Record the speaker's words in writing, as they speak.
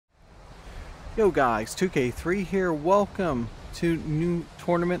Yo guys, 2K3 here. Welcome to new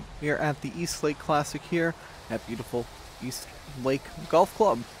tournament. We are at the East Lake Classic here at beautiful East Lake Golf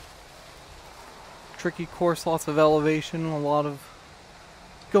Club. Tricky course, lots of elevation, a lot of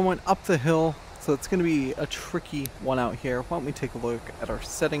going up the hill, so it's going to be a tricky one out here. Why don't we take a look at our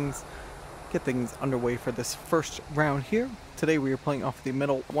settings, get things underway for this first round here. Today we are playing off the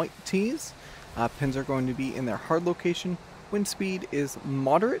middle white tees. Pins are going to be in their hard location. Wind speed is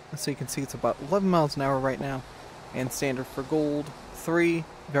moderate, so you can see it's about 11 miles an hour right now. And standard for gold, 3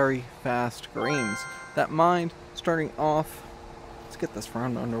 very fast greens. That mind, starting off, let's get this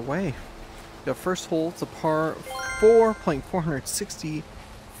round underway. The first hole, it's a par 4, playing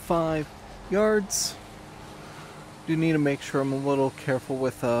 465 yards. Do need to make sure I'm a little careful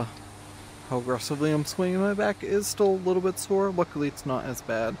with how aggressively I'm swinging. My back is still a little bit sore. Luckily, it's not as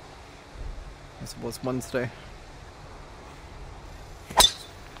bad as it was Wednesday.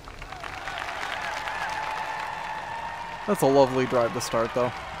 That's a lovely drive to start,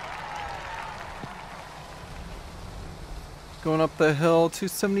 though. Going up the hill,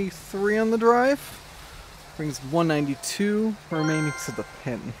 273 on the drive. Brings 192 remaining to the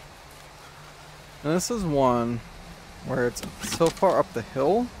pin. And this is one where it's so far up the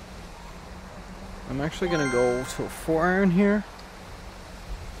hill. I'm actually going to go to a 4-iron here.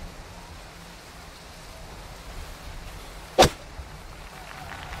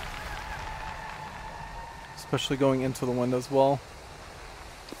 Especially going into the wind as well.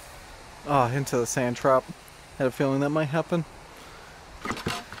 Into the sand trap. Had a feeling that might happen.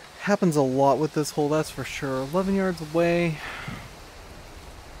 Happens a lot with this hole, that's for sure. 11 yards away.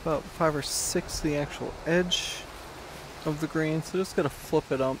 About 5 or 6 the actual edge of the green. So just gotta flip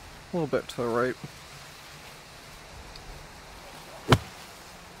it up a little bit to the right.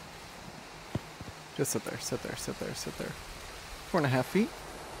 Just sit there, sit there, sit there, sit there. 4.5 feet.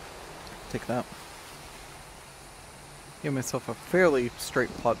 Take that. Give myself a fairly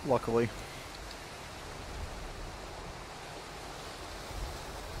straight putt, luckily.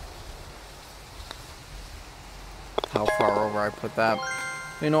 How far over I put that.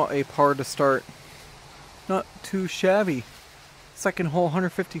 You know, a par to start. Not too shabby. Second hole,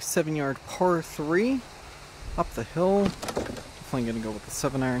 157 yard par 3. Up the hill. Definitely gonna go with the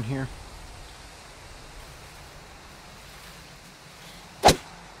 7-iron here.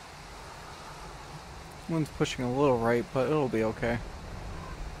 Wind's pushing a little right, but it'll be okay.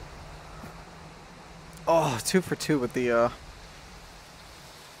 Oh, 2 for 2 with the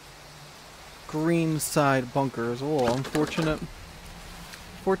green side bunkers. A little unfortunate.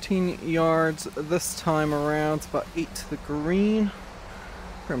 14 yards this time around. It's about 8 to the green.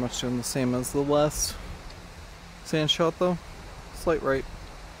 Pretty much doing the same as the last sand shot though. Slight right.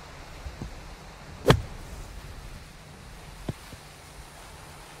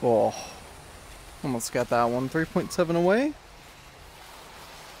 Oh. Almost got that one. 3.7 away.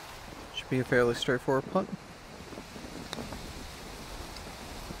 Should be a fairly straightforward putt.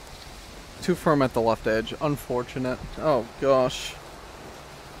 Too firm at the left edge. Unfortunate. Oh gosh.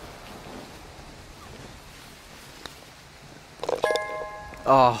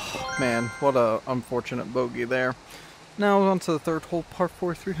 Oh man, what a unfortunate bogey there. Now on to the third hole, par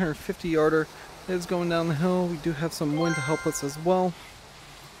 4, 350 yarder. It is going down the hill. We do have some wind to help us as well.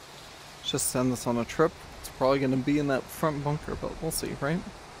 Just send this on a trip. It's probably going to be in that front bunker, but we'll see, right?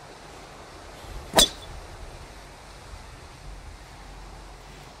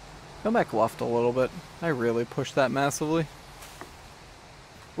 Go back left a little bit. I really pushed that massively.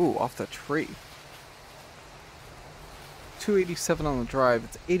 Ooh, off the tree. 287 on the drive.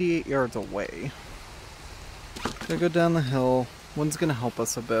 It's 88 yards away. Gonna go down the hill. Wind's gonna help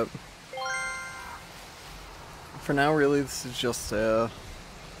us a bit. For now, really, this is just a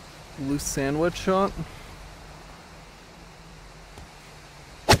loose sandwich shot.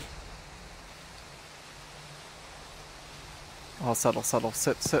 Oh, settle, settle,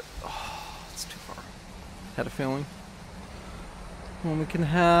 sit, sit. Oh, it's too far. Had a feeling. Well, we can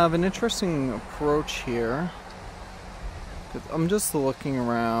have an interesting approach here. I'm just looking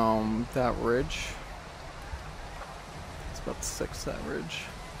around that ridge. It's about 6, that ridge.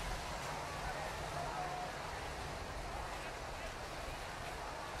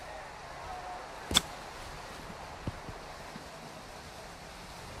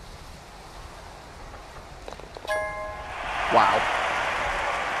 Wow.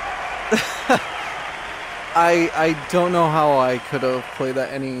 I don't know how I could have played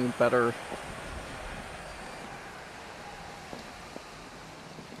that any better.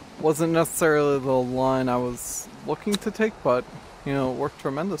 Wasn't necessarily the line I was looking to take, but, you know, it worked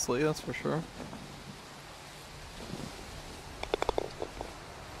tremendously, that's for sure.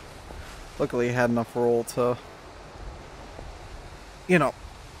 Luckily it had enough roll to, you know,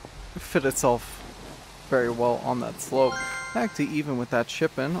 fit itself very well on that slope. Back to even with that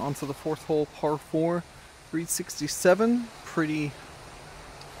chip in onto the fourth hole, par 4, 367. Pretty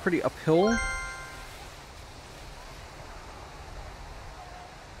uphill.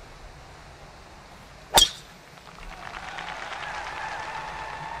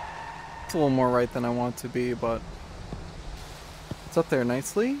 It's a little more right than I want it to be, but it's up there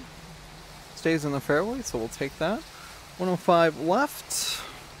nicely. Stays in the fairway, so we'll take that. 105 left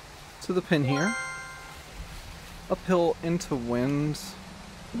to the pin here. Uphill into wind.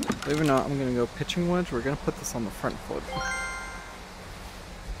 Believe it or not, I'm going to go pitching wedge. We're going to put this on the front foot.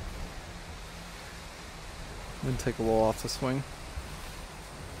 I'm going to take a little off the swing.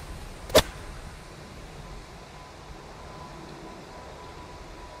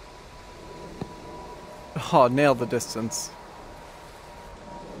 Oh, nailed the distance.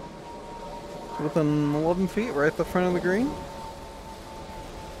 Within 11 feet, right at the front of the green.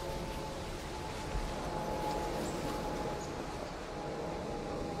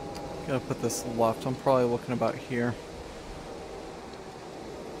 Gotta put this left. I'm probably looking about here.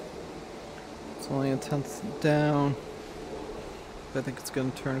 It's only a tenth down. I think it's gonna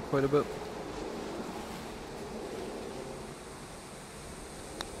turn quite a bit.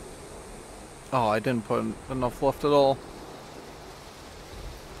 Oh, I didn't put enough left at all.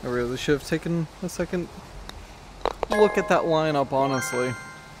 I really should have taken a second look at that lineup, honestly.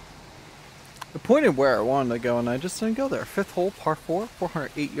 I pointed where I wanted to go, and I just didn't go there. Fifth hole, par 4,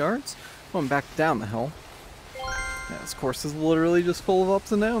 408 yards. Going back down the hill. Yeah, this course is literally just full of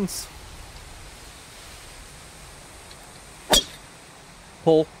ups and downs.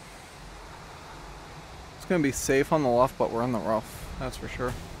 Pull. It's going to be safe on the left, but we're in the rough. That's for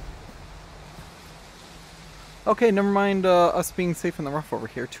sure. Okay, never mind us being safe in the rough over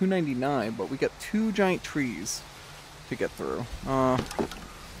here. 299, but we got 2 giant trees to get through. Gonna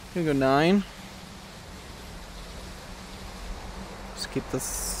go 9. Just keep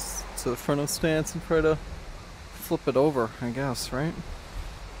this to the front of stance and try to flip it over, I guess, right?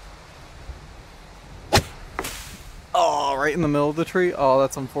 Oh, right in the middle of the tree. Oh,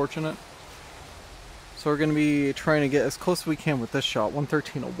 that's unfortunate. So we're gonna be trying to get as close as we can with this shot.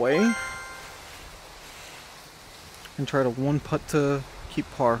 113 away. And try to one putt to keep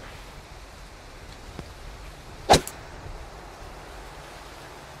par.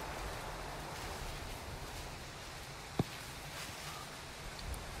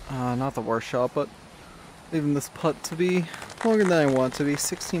 Not the worst shot, but leaving this putt to be longer than I want it to be.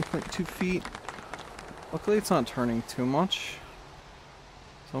 16.2 feet. Luckily it's not turning too much.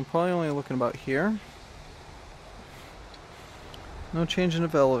 So I'm probably only looking about here. No change in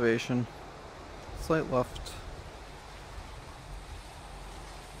elevation. Slight left.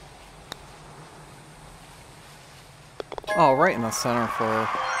 Oh, right in the center for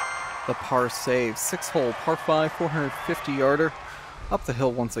the par save. 6th hole, par 5, 450 yarder. Up the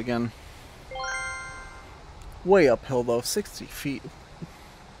hill once again. Way uphill though, 60 feet.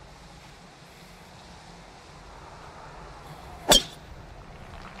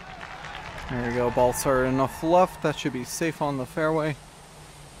 There we go, ball started enough left. That should be safe on the fairway.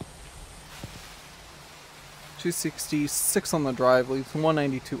 266 on the drive, leaves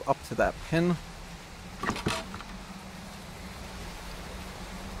 192 up to that pin.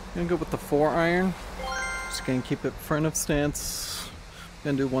 Gonna go with the 4-iron. Just gonna keep it front of stance.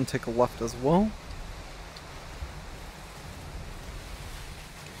 Gonna do one take a left as well.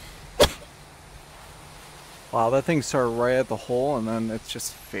 Wow, that thing started right at the hole and then it's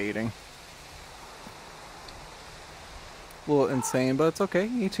just fading. A little insane, but it's okay.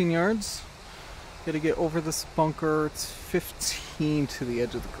 18 yards. Gotta get over this bunker. It's 15 to the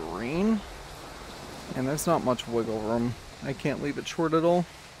edge of the green. And there's not much wiggle room. I can't leave it short at all.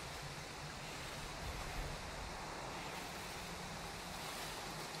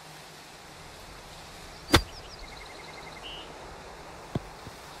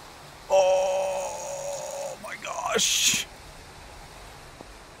 Oh my gosh.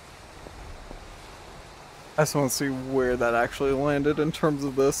 I just want to see where that actually landed in terms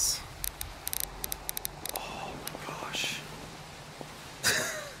of this. Oh my gosh.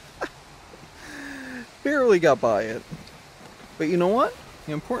 Barely got by it. But you know what?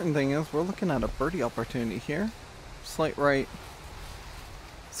 The important thing is we're looking at a birdie opportunity here. Slight right.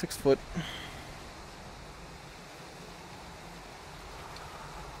 6 foot.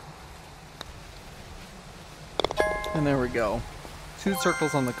 And there we go. 2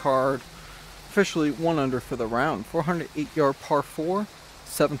 circles on the card. Officially 1 under for the round. 408 yard par 4.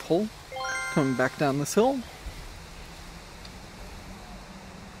 7th hole. Coming back down this hill.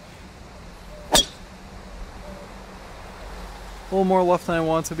 little more left than I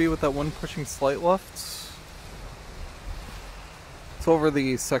want it to be with that one pushing slight left. It's over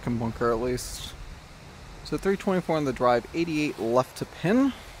the second bunker at least. So 324 on the drive, 88 left to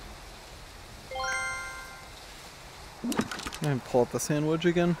pin. And pull out the sandwich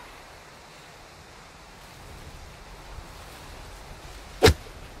again.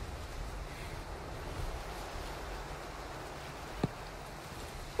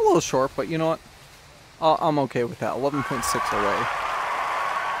 A little short, but you know what? I'm okay with that. 11.6 away.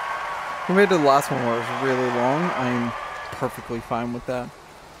 Compared to the last one where it was really long, I'm perfectly fine with that.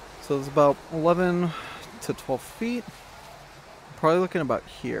 So it's about 11 to 12 feet. I'm probably looking about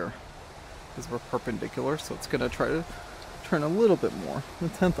here because we're perpendicular, so it's going to try to turn a little bit more. The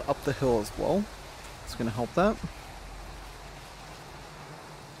 10th up the hill as well. It's going to help that.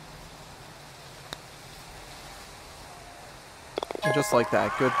 And just like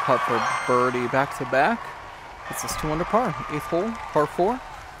that, good putt for birdie back to back. It's us 2 under par. 8th hole, par 4,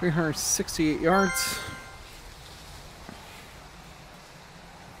 368 yards.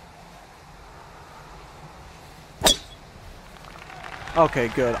 Okay,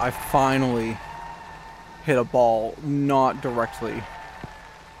 good. I finally hit a ball not directly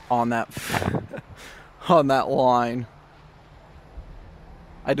on that on that line.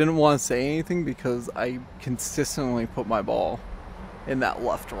 I didn't want to say anything because I consistently put my ball in that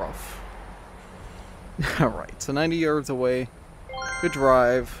left rough. Alright, so 90 yards away. Good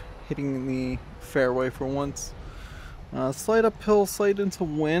drive. Hitting the fairway for once. Slight uphill, slight into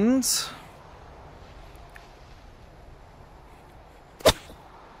wind.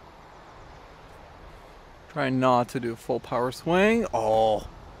 Try not to do a full power swing. Oh.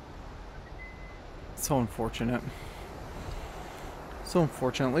 So unfortunate. So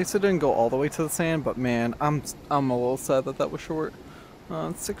unfortunate. At least it didn't go all the way to the sand, but man, I'm a little sad that that was short.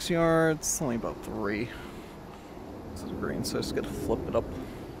 6 yards, only about 3. This is green, so I just gotta flip it up.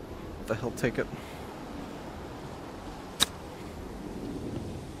 The hill take it.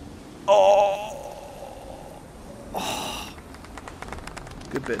 Oh! Oh.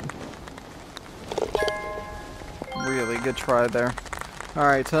 Good bid. Really good try there.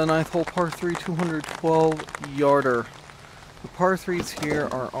 Alright, to the 9th hole, par 3, 212 yarder. The par 3s here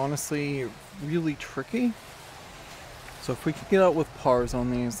are honestly really tricky. So if we can get out with pars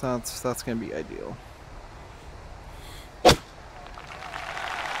on these, that's going to be ideal.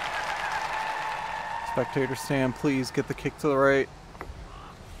 Spectator stand, please get the kick to the right.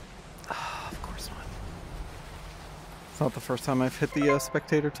 Of course not. It's not the first time I've hit the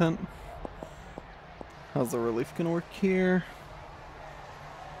spectator tent. How's the relief going to work here?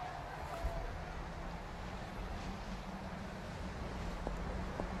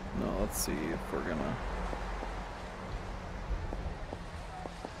 No, let's see if we're going to...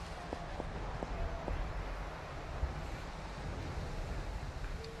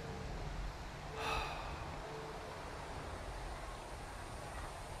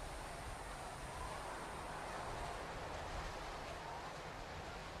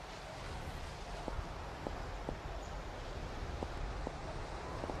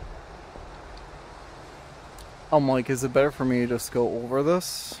 I'm like, is it better for me to just go over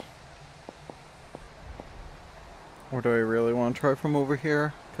this? Or do I really want to try from over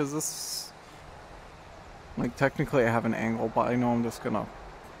here? Because this... Like, technically I have an angle, but I know I'm just gonna...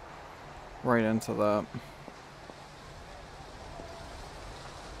 right into that.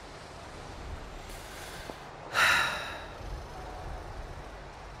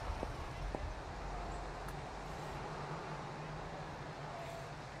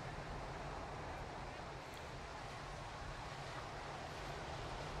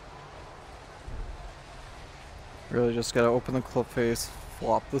 Really just gotta open the clip face,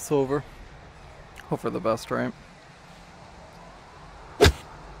 flop this over. Hope for the best, right?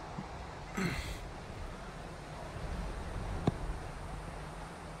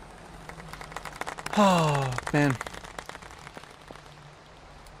 Oh, man.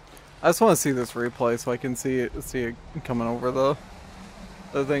 I just want to see this replay so I can see it coming over the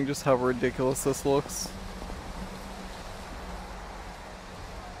thing, just how ridiculous this looks.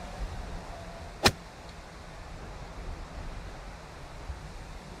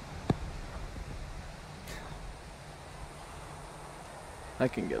 I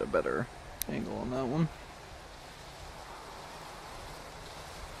can get a better angle on that one.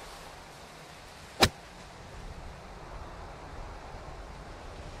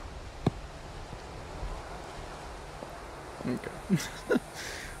 Okay.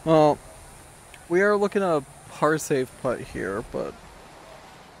 Well, we are looking at a par save putt here, but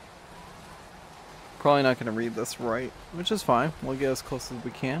probably not going to read this right, which is fine. We'll get as close as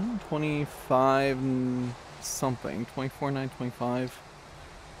we can. 25 something. 24.9, 25,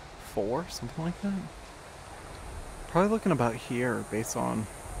 4, something like that. Probably looking about here based on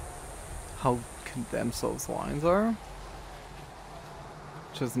how condensed those lines are.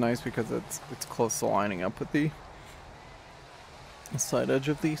 Which is nice because it's close to lining up with the side edge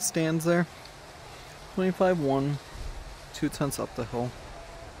of the stands there. 25.1, 2/10 up the hill.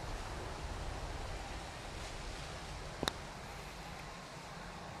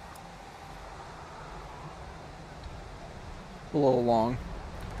 A little long.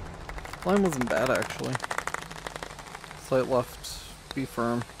 Line wasn't bad actually. Slight left, be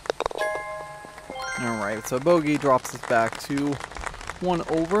firm. Alright, so bogey drops us back to 1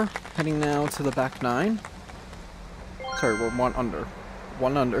 over, heading now to the back 9. Sorry, we're 1 under.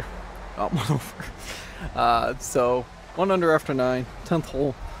 1 under, not 1 over. So 1 under after 9, 10th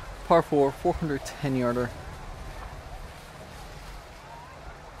hole, par 4, 410 yarder.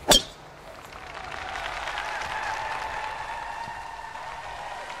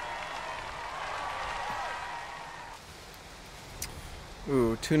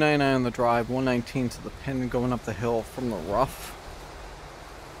 Ooh, 299 on the drive, 119 to the pin, going up the hill from the rough.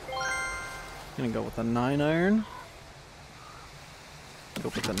 Gonna go with a 9-iron. Go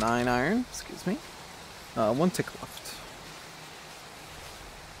with a 9-iron, excuse me. 1 tick left.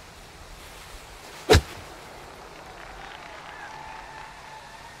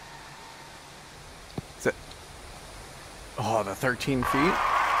 That's it. Oh, the 13 feet.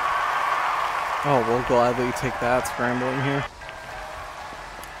 Oh, we'll gladly take that, scrambling here.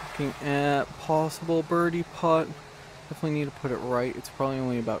 Looking at possible birdie putt. Definitely need to put it right. It's probably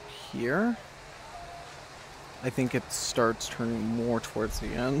only about here. I think it starts turning more towards the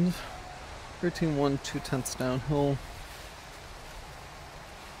end. 13.1, 2/10 downhill.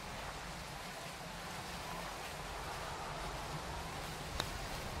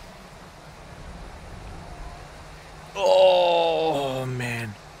 Oh,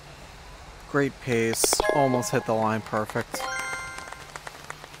 man. Great pace. Almost hit the line perfect.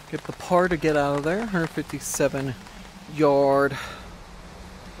 Get the par to get out of there. 157 yard.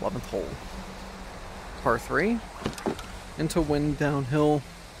 11th hole. Par 3. Into wind downhill.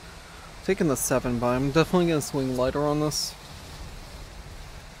 Taking the 7, but I'm definitely going to swing lighter on this.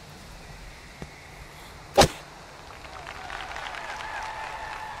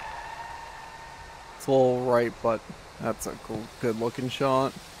 It's a little right, but that's a good looking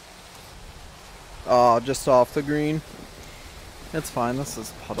shot. Just off the green. It's fine, this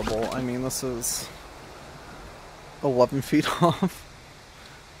is puttable. I mean, this is 11 feet off.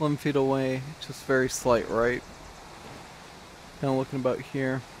 11 feet away, just very slight right. Kind of looking about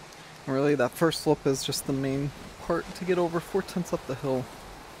here. And really, that first slope is just the main part to get over 4/10 up the hill.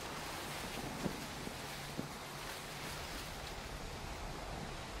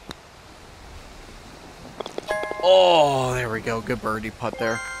 Oh, there we go. Good birdie putt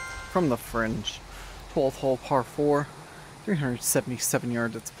there. From the fringe. 12th hole, par 4. 377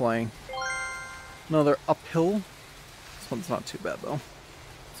 yards it's playing. Another uphill. This one's not too bad though.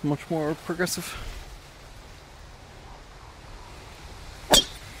 It's much more progressive.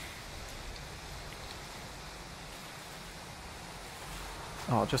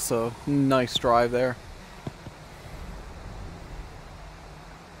 Oh, just a nice drive there.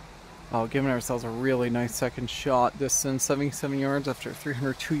 Oh, giving ourselves a really nice second shot. Distance 77 yards after a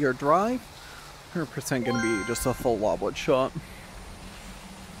 302 yard drive. 100% going to be just a full lobwood shot.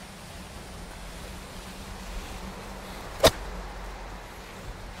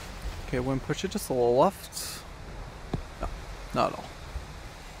 Okay, wind push it just a little left. No, not at all.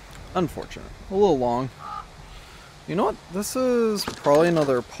 Unfortunate. A little long. You know what? This is probably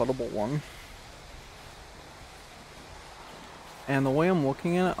another puttable one. And the way I'm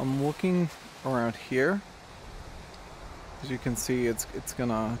looking at it, I'm looking around here. As you can see, it's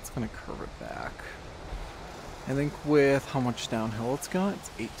gonna curve it back. I think with how much downhill it's got,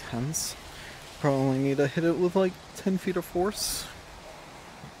 it's 8/10. Probably need to hit it with like 10 feet of force.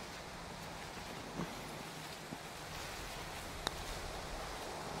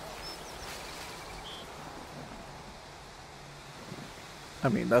 I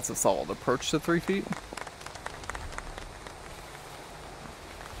mean, that's a solid approach to 3 feet.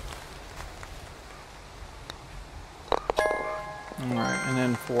 Alright, and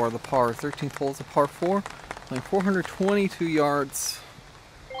then for the par, 13th hole is a par 4, playing 422 yards.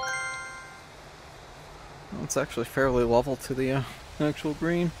 Well, it's actually fairly level to the actual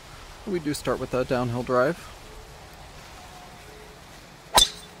green. We do start with a downhill drive.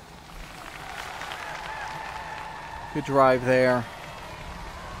 Good drive there.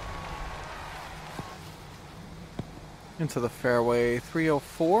 Into the fairway,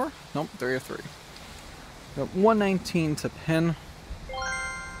 304? Nope, 303. Got 119 to pin.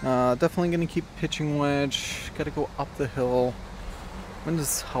 Definitely going to keep pitching wedge. Got to go up the hill. Wind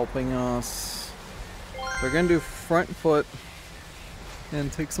is helping us. We're going to do front foot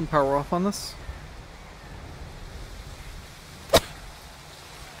and take some power off on this.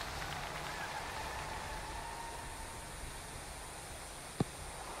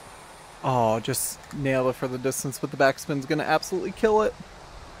 Oh, just nail it for the distance, but the backspin's going to absolutely kill it.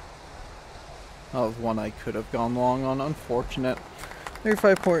 That was one I could have gone long on, unfortunate.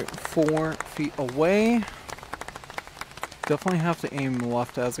 35.4 feet away. Definitely have to aim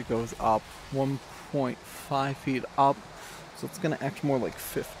left as it goes up. 1.5 feet up, so it's going to act more like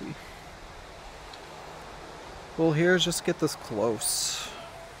 50. Goal here is just get this close.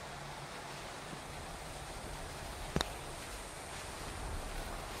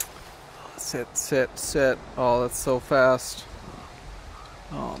 Sit, sit, sit. Oh, that's so fast.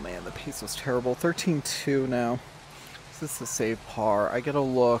 Oh man, the pace was terrible. 13-2 now. This is a save par. I gotta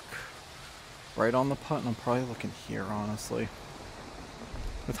look right on the putt, and I'm probably looking here, honestly.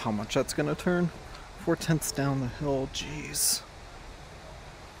 With how much that's gonna turn. 4/10 down the hill, jeez.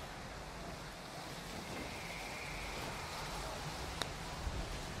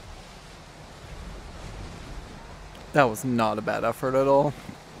 That was not a bad effort at all.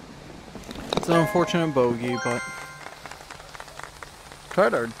 It's an unfortunate bogey, but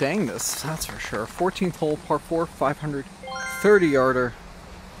tried our dangest, that's for sure. 14th hole, par 4, 530 yarder.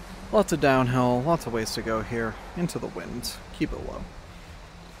 Lots of downhill, lots of ways to go here. Into the wind. Keep it low.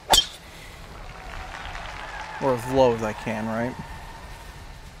 Or as low as I can, right?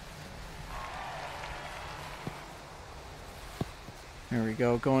 There we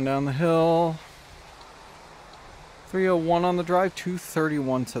go, going down the hill. 301 on the drive,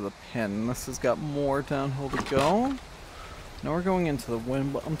 231 to the pin. This has got more downhill to go. Now we're going into the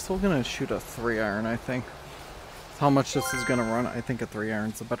wind, but I'm still going to shoot a 3-iron, I think. With how much this is going to run, I think a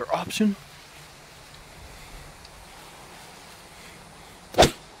 3-iron is a better option.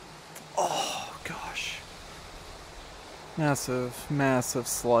 Oh, gosh. Massive, massive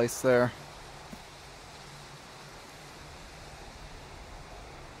slice there.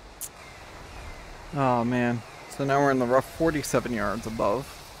 Oh, man. So now we're in the rough 47 yards above.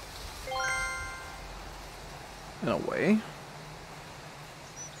 In a way.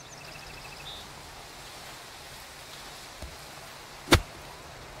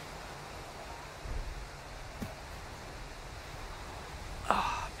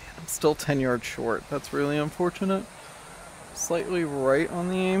 Ah, man, I'm still 10 yards short. That's really unfortunate. Slightly right on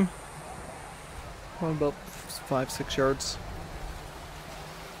the aim. Probably about 5-6 yards.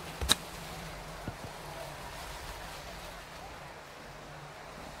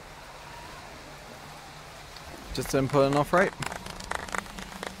 Just didn't put enough right.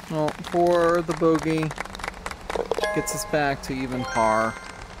 Well, for the bogey, gets us back to even par.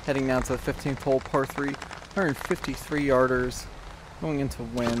 Heading down to the 15th hole, par 3, 153 yarders. Going into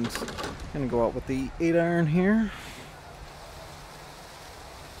wind. Gonna go out with the 8-iron here.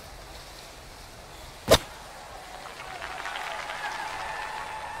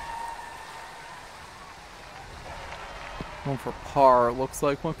 Going for par, it looks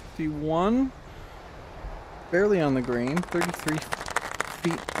like 151. Barely on the green, 33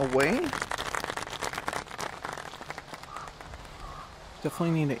 feet away.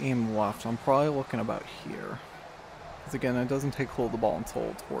 Definitely need to aim left. I'm probably looking about here. Because again, it doesn't take hold of the ball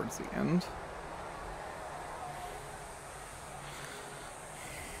until towards the end.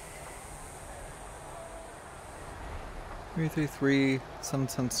 .333, 7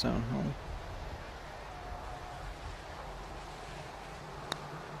 cents downhill.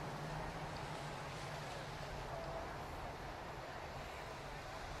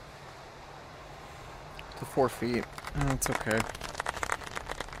 To 4 feet. That's okay.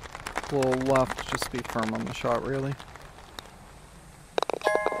 A little left, just be firm on the shot, really.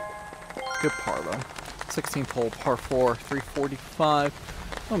 Good par, though. 16th hole, par 4,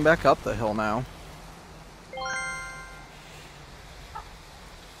 345. Going back up the hill now.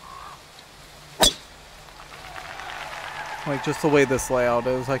 Like, just the way this layout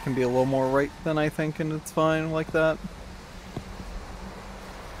is, I can be a little more right than I think, and it's fine like that.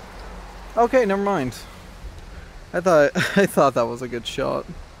 Okay, never mind. I thought that was a good shot.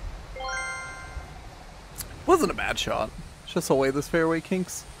 Wasn't a bad shot. It's just the way this fairway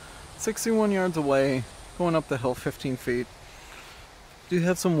kinks. 61 yards away, going up the hill 15 feet. Do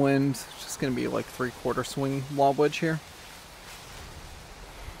have some wind. It's just gonna be like 3/4 swing lob wedge here.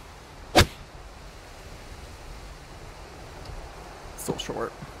 Still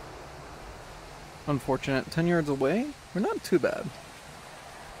short. Unfortunate. 10 yards away. We're not too bad.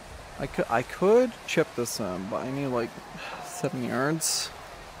 I could chip this in, but I need like 7 yards.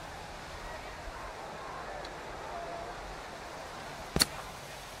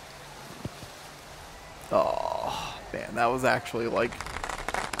 Oh man, that was actually like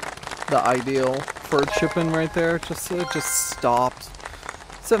the ideal for a chip in right there. It just stopped.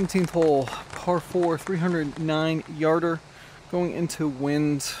 17th hole, par 4, 309 yarder, going into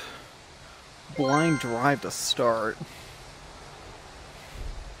wind. Blind drive to start.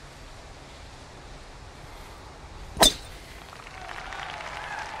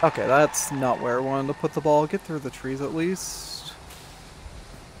 Okay, that's not where I wanted to put the ball. Get through the trees at least.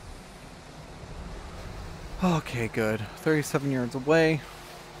 Okay, good. 37 yards away.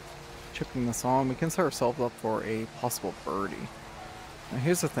 Chipping this on. We can set ourselves up for a possible birdie. Now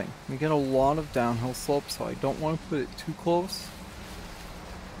here's the thing. We get a lot of downhill slope, so I don't want to put it too close.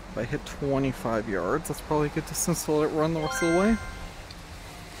 If I hit 25 yards, that's probably a good distance to let it run the rest of the way.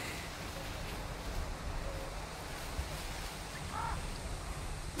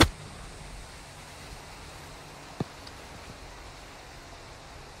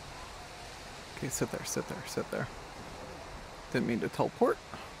 Okay, sit there, sit there, sit there. Didn't mean to teleport.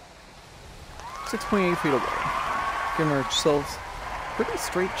 6.8 feet away. Giving ourselves a pretty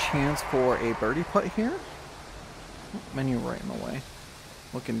straight chance for a birdie putt here. Menu right in the way.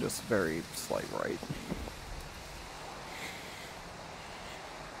 Looking just very slight right.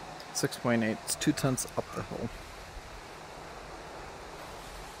 6.8, it's 2/10 up the hill.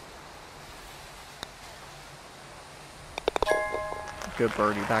 Good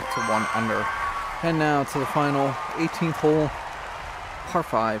birdie, back to 1 under. And now to the final 18th hole, par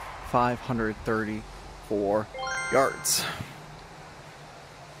 5, 534 yards.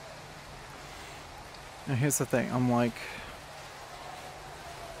 Now here's the thing, I'm like,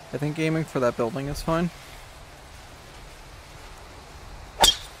 I think aiming for that building is fine.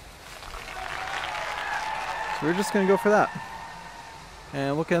 So we're just gonna go for that.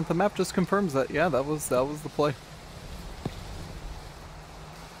 And looking at the map just confirms that, yeah, that was the play.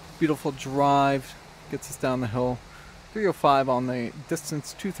 Beautiful drive, gets us down the hill. 305 on the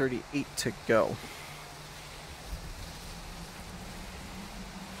distance, 238 to go.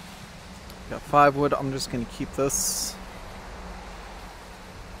 Got 5 wood, I'm just gonna keep this.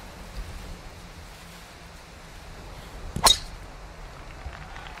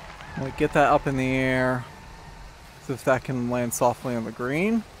 We'll get that up in the air. So if that can land softly on the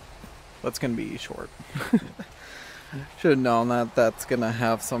green, that's gonna be short. Should have known that that's gonna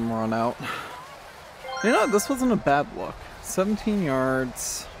have some run out. You know, this wasn't a bad look. 17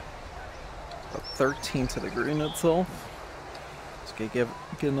 yards, about 13 to the green itself. Just gotta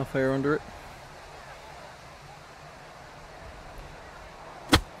get enough air under it.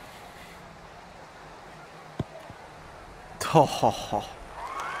 Oh,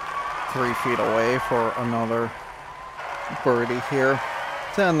 3 feet away for another birdie here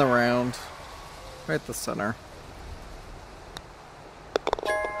to end the round. Right at the center.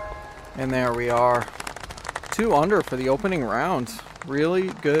 And there we are. 2 under for the opening round. Really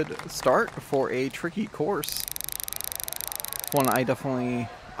good start for a tricky course. One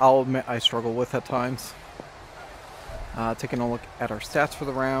I'll admit I struggle with at times. Taking a look at our stats for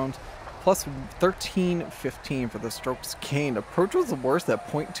the round. Plus 13.15 for the strokes gained. Approach was the worst at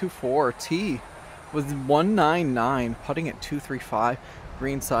 .24. Tee was 199, putting at 235.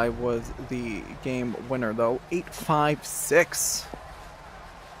 Greenside was the game winner though, 856.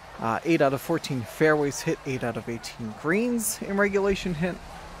 8 out of 14 fairways hit, 8 out of 18 greens in regulation hit,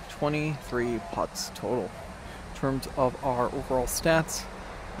 23 putts total. In terms of our overall stats,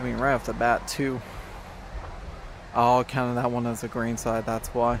 I mean right off the bat too. Oh, I counted that one as a greenside, that's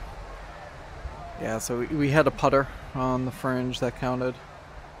why. Yeah, so we had a putter on the fringe that counted.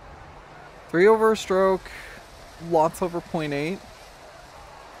 3 over a stroke, lots over .8.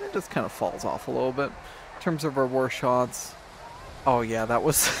 It just kind of falls off a little bit. In terms of our worst shots, oh yeah, that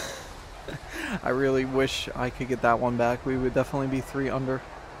was... I really wish I could get that one back. We would definitely be 3 under.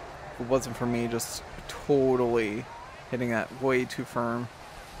 If it wasn't for me just totally hitting that way too firm.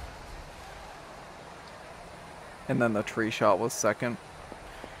 And then the tree shot was second.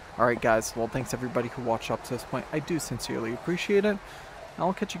 Alright guys, well thanks everybody who watched up to this point. I do sincerely appreciate it.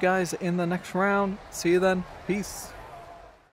 I'll catch you guys in the next round. See you then. Peace.